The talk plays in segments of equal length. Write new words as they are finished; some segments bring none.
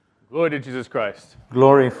Glory to Jesus Christ.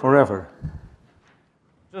 Glory forever.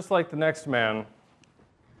 Just like the next man,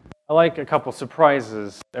 I like a couple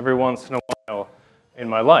surprises every once in a while in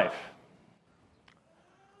my life.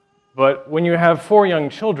 But when you have 4 young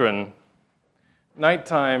children,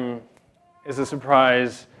 nighttime is a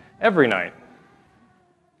surprise every night.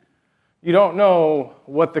 You don't know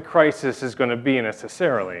what the crisis is going to be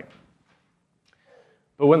necessarily.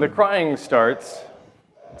 But when the crying starts,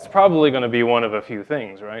 it's probably going to be one of a few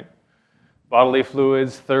things, right? Bodily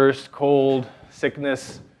fluids, thirst, cold,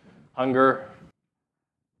 sickness, hunger,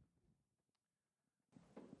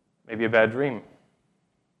 maybe a bad dream.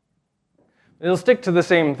 It'll stick to the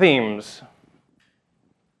same themes,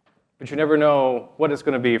 but you never know what it's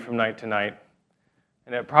going to be from night to night,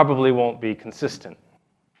 and it probably won't be consistent.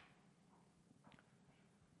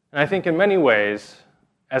 And I think in many ways,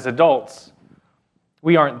 as adults,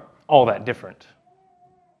 we aren't all that different.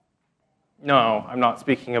 No, I'm not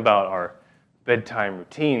speaking about our bedtime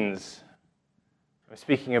routines. I'm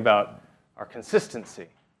speaking about our consistency.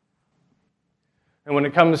 And when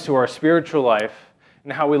it comes to our spiritual life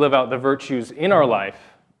and how we live out the virtues in our life,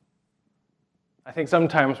 I think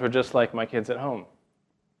sometimes we're just like my kids at home.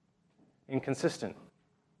 Inconsistent.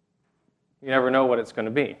 You never know what it's going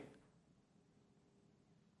to be.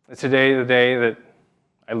 Is today the day that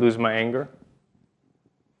I lose my anger?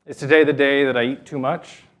 Is today the day that I eat too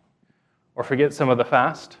much or forget some of the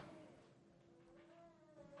fast?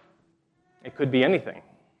 It could be anything.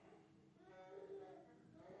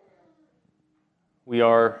 We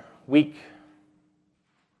are weak.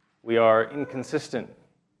 We are inconsistent.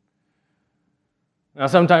 Now,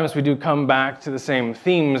 sometimes we do come back to the same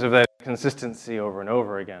themes of that consistency over and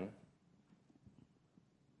over again.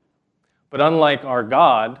 But unlike our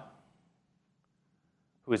God,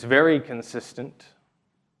 who is very consistent,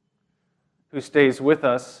 who stays with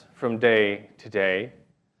us from day to day,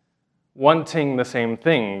 wanting the same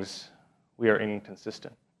things, we are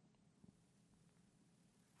inconsistent.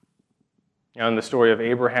 Now, in the story of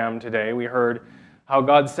Abraham today, we heard how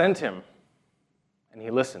God sent him, and he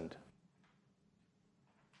listened.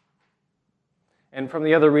 And from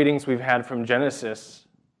the other readings we've had from Genesis,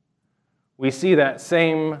 we see that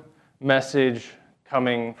same message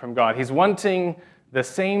coming from God. He's wanting the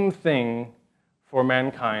same thing for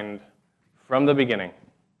mankind from the beginning.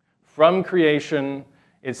 From creation,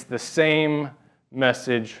 it's the same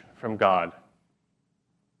message from God.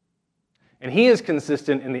 And he is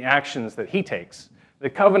consistent in the actions that he takes, the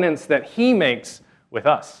covenants that he makes with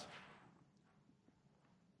us.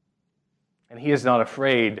 And he is not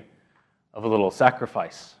afraid of a little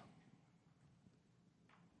sacrifice.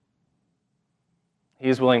 He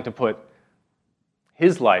is willing to put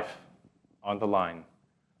his life on the line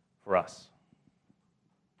for us.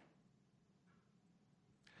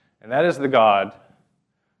 And that is the God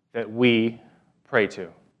that we pray to,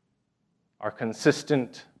 our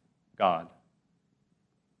consistent God.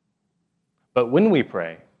 But when we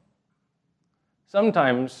pray,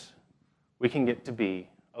 sometimes we can get to be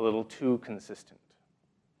a little too consistent.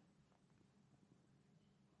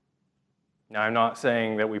 Now, I'm not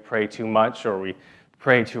saying that we pray too much or we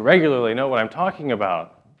pray too regularly. No, what I'm talking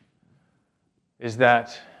about is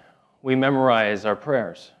that we memorize our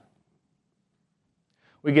prayers.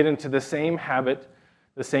 We get into the same habit,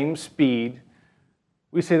 the same speed.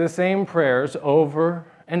 We say the same prayers over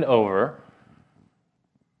and over.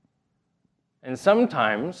 And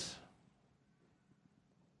sometimes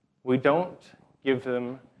we don't give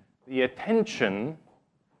them the attention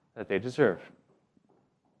that they deserve.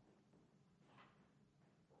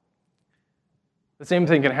 The same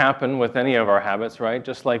thing can happen with any of our habits, right?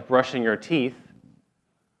 Just like brushing your teeth.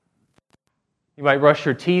 You might brush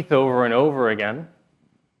your teeth over and over again.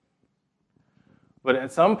 But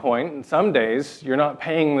at some point, in some days, you're not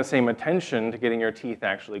paying the same attention to getting your teeth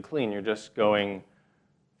actually clean. You're just going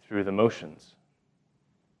through the motions.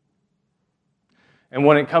 And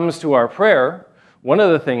when it comes to our prayer, one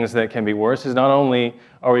of the things that can be worse is not only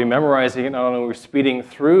are we memorizing it, not only are we speeding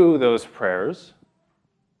through those prayers,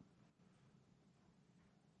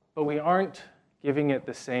 but we aren't giving it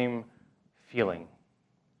the same feeling,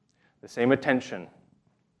 the same attention.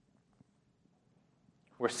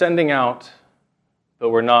 We're sending out, but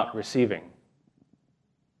we're not receiving.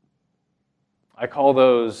 I call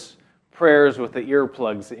those prayers with the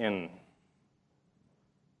earplugs in.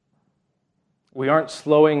 We aren't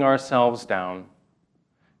slowing ourselves down,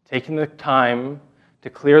 taking the time to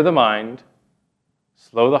clear the mind,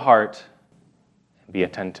 slow the heart, and be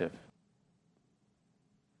attentive.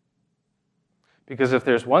 Because if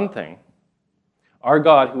there's one thing, our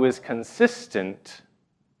God, who is consistent,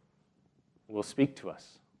 will speak to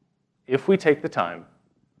us if we take the time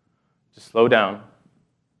to slow down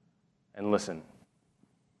and listen.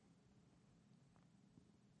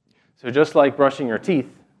 So just like brushing your teeth,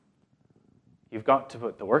 you've got to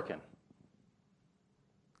put the work in.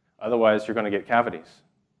 Otherwise, you're going to get cavities.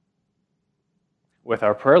 With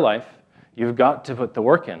our prayer life, you've got to put the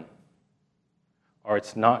work in, or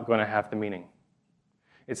it's not going to have the meaning.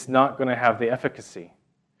 It's not going to have the efficacy.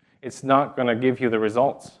 It's not going to give you the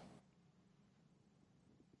results.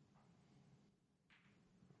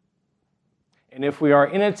 And if we are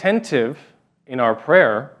inattentive in our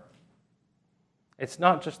prayer, it's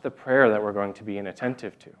not just the prayer that we're going to be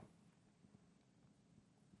inattentive to.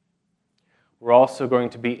 We're also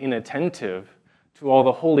going to be inattentive to all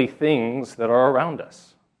the holy things that are around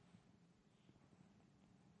us.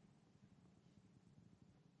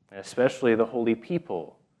 And especially the holy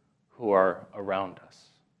people who are around us.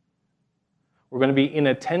 We're going to be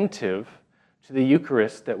inattentive to the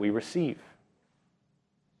Eucharist that we receive.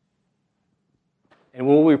 And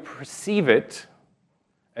will we perceive it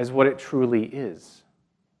as what it truly is?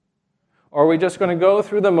 Or are we just going to go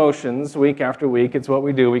through the motions week after week? It's what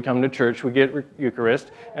we do. We come to church, we get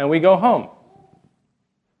Eucharist, and we go home.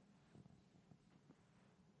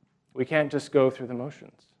 We can't just go through the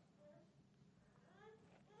motions.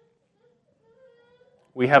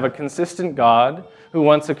 We have a consistent God who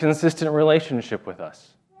wants a consistent relationship with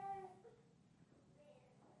us.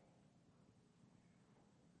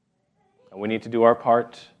 And we need to do our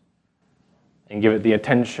part and give it the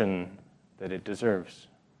attention that it deserves.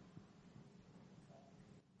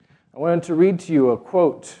 I wanted to read to you a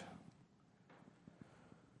quote,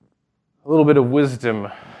 a little bit of wisdom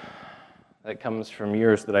that comes from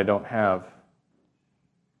years that I don't have.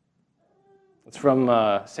 It's from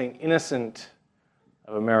St. Innocent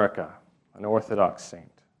of America, an Orthodox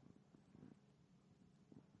saint.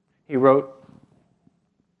 He wrote,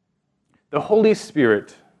 "The Holy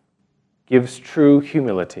Spirit gives true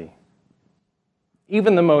humility.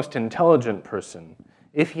 Even the most intelligent person,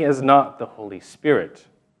 if he has not the Holy Spirit,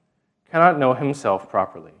 cannot know himself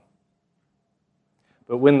properly.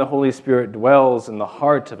 But when the Holy Spirit dwells in the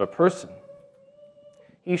heart of a person,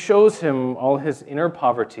 he shows him all his inner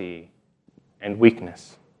poverty and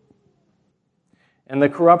weakness. And the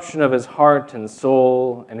corruption of his heart and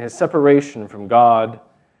soul and his separation from God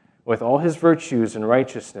with all his virtues and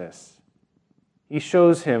righteousness, he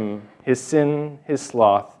shows him his sin, his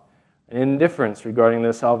sloth, and indifference regarding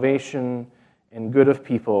the salvation and good of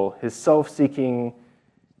people, his self-seeking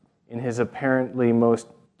in his apparently most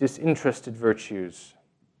disinterested virtues,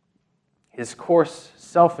 his coarse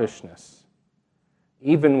selfishness,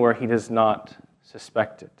 even where he does not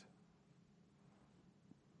suspect it.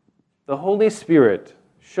 The Holy Spirit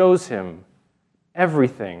shows him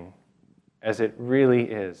everything as it really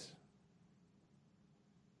is.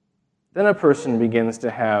 Then a person begins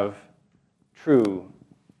to have true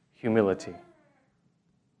humility,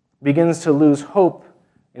 begins to lose hope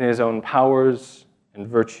in his own powers and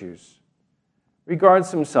virtues,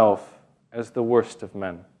 regards himself as the worst of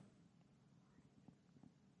men.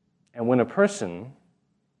 And when a person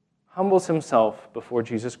humbles himself before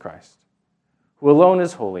Jesus Christ, who alone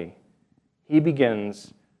is holy, he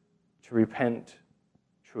begins to repent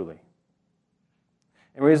truly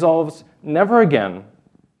and resolves never again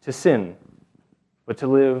to sin, but to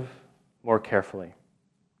live more carefully.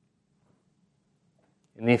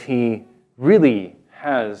 And if he really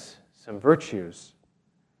has some virtues,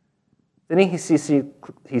 then he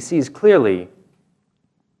sees clearly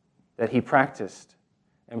that he practiced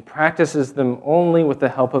and practices them only with the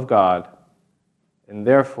help of God, and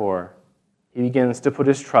therefore he begins to put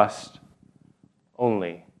his trust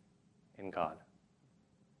only in God.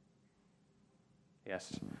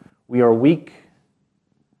 Yes, we are weak.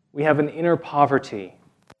 We have an inner poverty,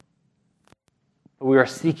 but we are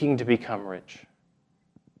seeking to become rich.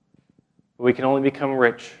 But we can only become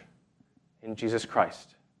rich in Jesus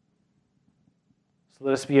Christ. So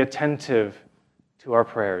let us be attentive to our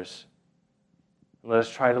prayers. And let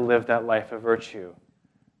us try to live that life of virtue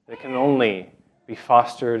that can only be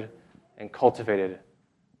fostered and cultivated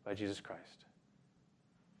by Jesus Christ.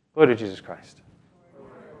 Go to Jesus Christ.